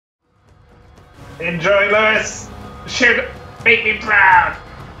Enjoy, Lewis. Shoot, make me proud.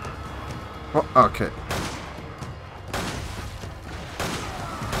 Oh, okay.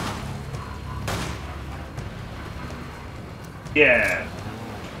 Yeah.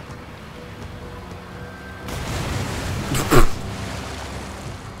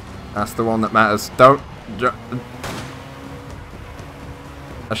 That's the one that matters. Don't.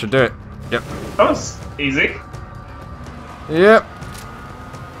 I should do it. Yep. That was easy. Yep.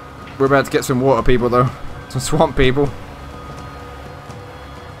 We're about to get some water people though. Some swamp people.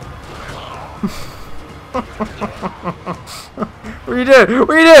 What you did?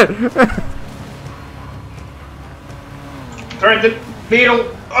 What you did? Turn the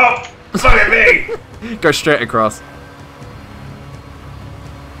needle up. Look at me. Go straight across.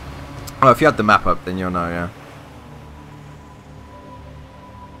 Oh, if you had the map up, then you'll know, yeah.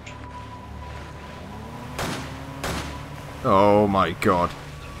 Oh my god.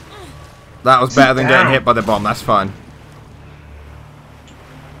 That was better than getting hit by the bomb, that's fine.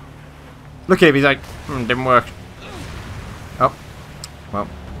 Look at him, he's like, didn't work. Oh, well.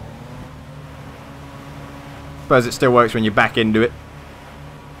 Suppose it still works when you're back into it.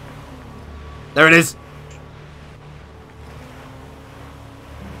 There it is.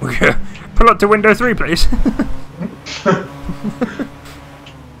 Pull up to window 3, please.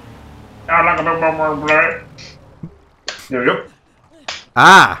 There we go.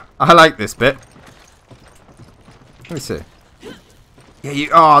 Ah, I like this bit. Let me see. Yeah,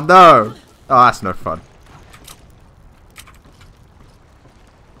 you. Oh no. Oh, that's no fun.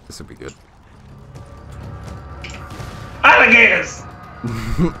 This will be good. Alligators.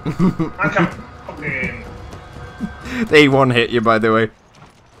 I come. Okay. They one hit you, by the way.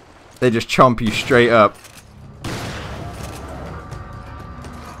 They just chomp you straight up.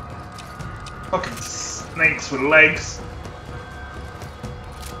 Fucking snakes with legs.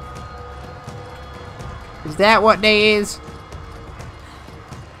 Is that what they is?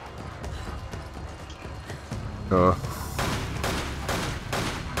 Oh.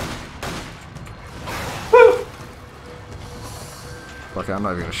 Woo! Fuck it, I'm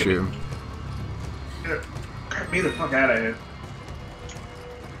not even gonna shoot him. Get me the fuck out of here.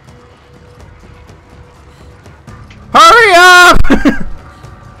 Hurry up!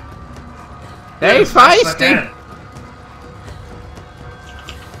 They feisty!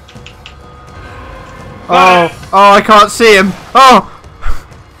 Oh, I can't see him. Oh!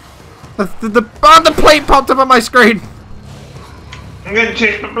 The plate popped up on my screen. I'm getting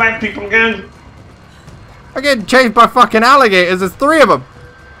chased by black people again. I'm getting chased by fucking alligators. There's 3 of them.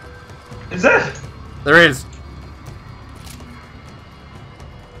 Is that? There is.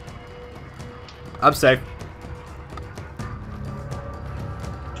 I'm safe.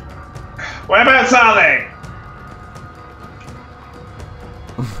 Whereabouts are they?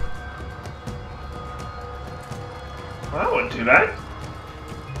 Well, that wasn't too bad.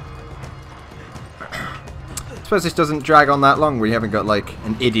 I suppose this doesn't drag on that long when you haven't got like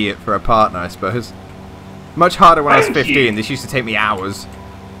an idiot for a partner, I suppose. Much harder when I was 15. This used to take me hours.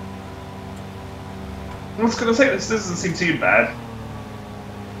 I was gonna say, this doesn't seem too bad.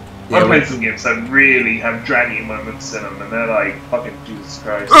 Yeah, I've played some games that really have dragging moments in them, and they're like, fucking Jesus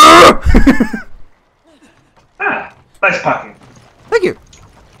Christ. Ah, nice packing. Thank you.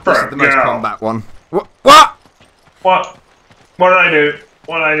 For This is a the most girl. combat one. What? What? What did I do?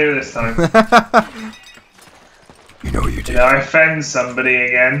 What did I do this time? You know what you did. Did I offend somebody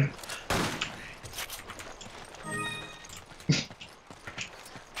again?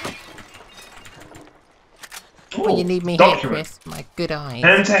 When you need me here, Chris, my good eyes.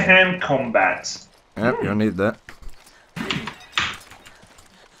 Hand-to-hand combat. Yep, you'll need that.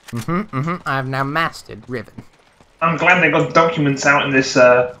 I have now mastered Riven. I'm glad they got documents out in this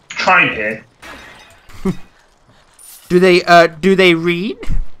tribe here. Do they read?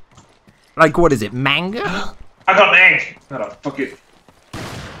 Like, what is it, manga? I got an egg! Oh, fuck it.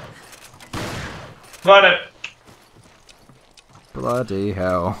 Got it. Bloody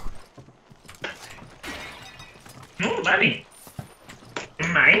hell. Oh, money.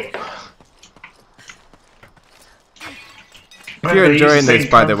 Mine? If you're enjoying this,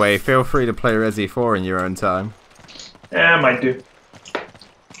 by the way, feel free to play Resi 4 in your own time. Yeah, I might do.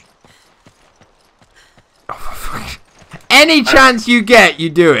 Any chance you get, you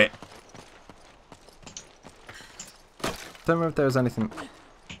do it. Don't remember if there was anything.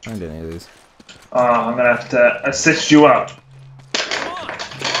 I didn't any of these. Oh, I'm gonna have to assist you up.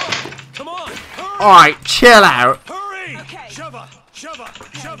 Come on! Hurry! Alright, chill out. Hurry! Okay. Shove her! Shove her!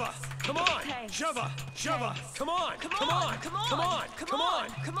 Shove her! Come on! Okay. Shove her! Shove her! Come on! Come Come on, on! come on, Come on! come Come on, on!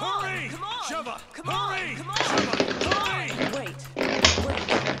 come on, Hurry! come on, Shove her! come on, Hurry! come on, Shove her! Hurry! Wait.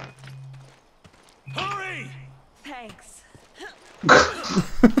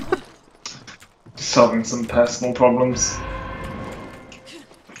 Solving some personal problems.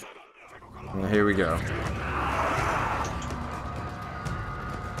 Well, here we go.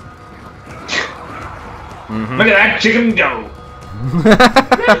 Look at that chicken go! Look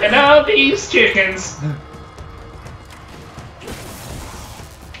at all these chickens!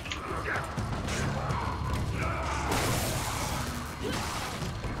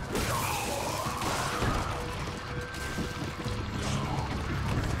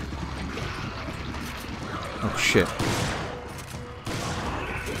 Oh shit.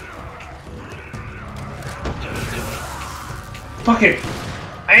 Fucking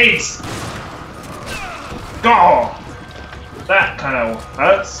AIDS! God! That kind of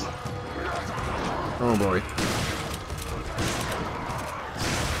hurts. Oh boy.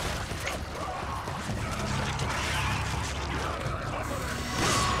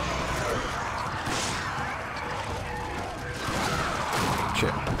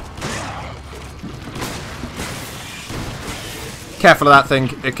 Shit. Careful of that thing,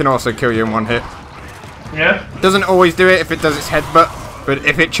 it can also kill you in one hit. Yeah? Doesn't always do it if it does its headbutt, but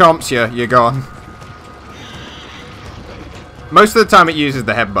if it chomps you, you're gone. Most of the time it uses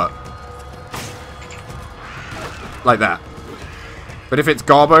the headbutt. Like that. But if its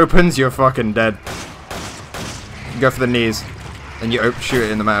gob opens, you're fucking dead. You go for the knees, and you shoot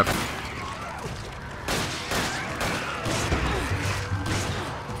it in the mouth.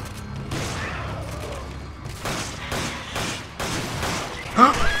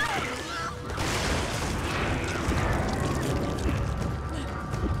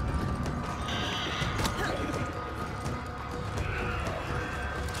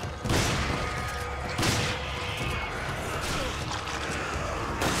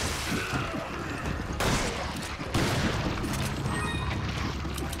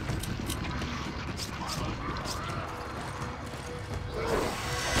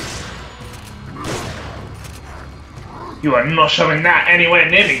 You are not shoving that anywhere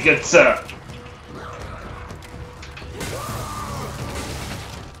near me, good sir.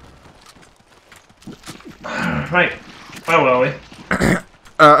 Right, where were we?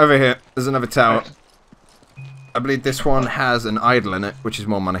 Over here, there's another tower. I believe this one has an idol in it, which is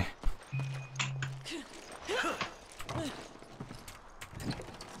more money.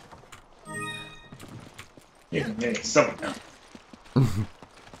 You can hear someone now.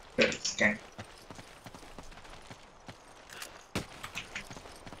 Good skank.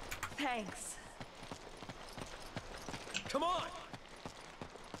 Thanks. Come on!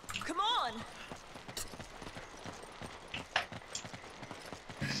 Come on!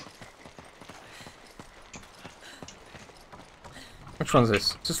 Which one's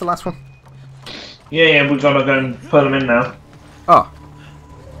this? Is this the last one? Yeah, we gotta go and put them in now. Oh.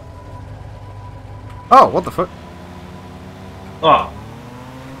 Oh, what the fuck? Oh,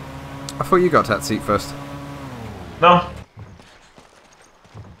 I thought you got to that seat first. no.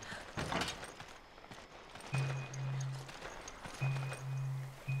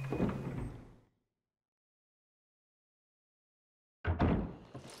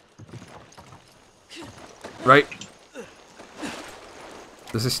 Right.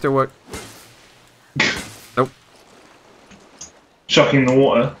 Does this still work? Nope. Shocking the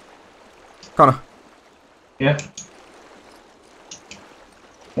water. Connor. Yeah.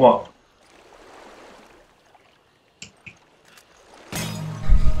 What?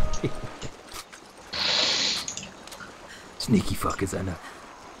 Sneaky fuckers, I know.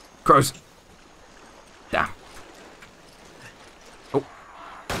 Crows. Damn. Oh.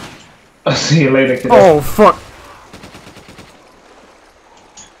 I'll see you later, kid. Oh, fuck.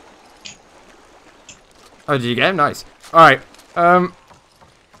 Oh, did you get him? Nice. Alright. Oh,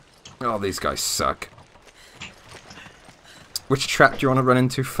 these guys suck. Which trap do you want to run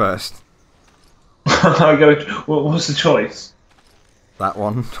into first? I gotta. What's the choice? That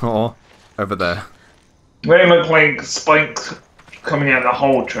one, or over there? They look like spikes coming out of the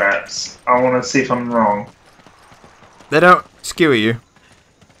hole traps. I want to see if I'm wrong. They don't skewer you.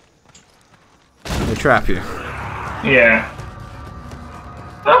 They trap you. Yeah.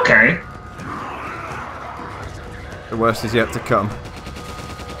 Okay. The worst is yet to come.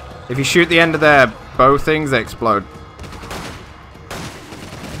 If you shoot the end of their bow things, they explode.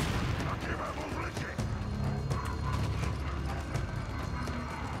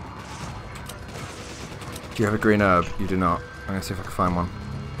 Do you have a green herb? You do not. I'm gonna see if I can find one.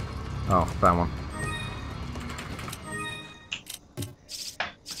 Oh, found one.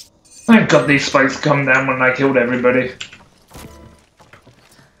 Thank God these spikes come down when I killed everybody.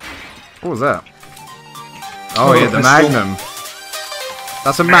 What was that? Oh yeah, the pistol. Magnum.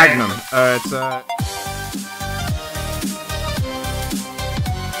 That's a Magnum. It's